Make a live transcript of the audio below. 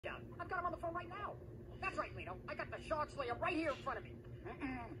telephone right now. That's right, Lino. I got the shark slayer right here in front of me.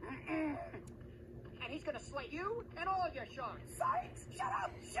 And he's gonna slay you and all your sharks. Science! Shut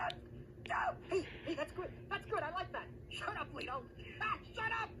up! Shut up! Hey, that's good. That's good. I like that. Shut up, Lino. Ah,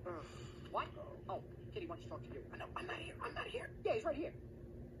 shut up! What? Oh, Kitty wants to talk to you. No, I'm not here. I'm not here. Yeah, he's right here.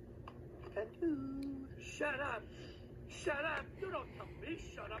 Shut up. Shut up. You don't tell me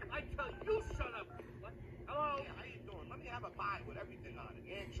shut up. I tell you shut up. What? Hello? Hey, how you doing? Let me have a pie with everything on it.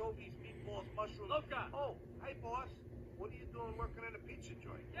 Anchovies, meatballs, mushrooms. Luca. Oh, hey, boss. What are you doing working in a pizza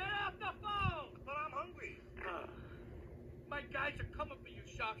joint? Get off the phone! But I'm hungry. My guys are coming for you,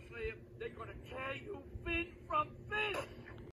 Shark Slayer. They're gonna tear you fin from fin!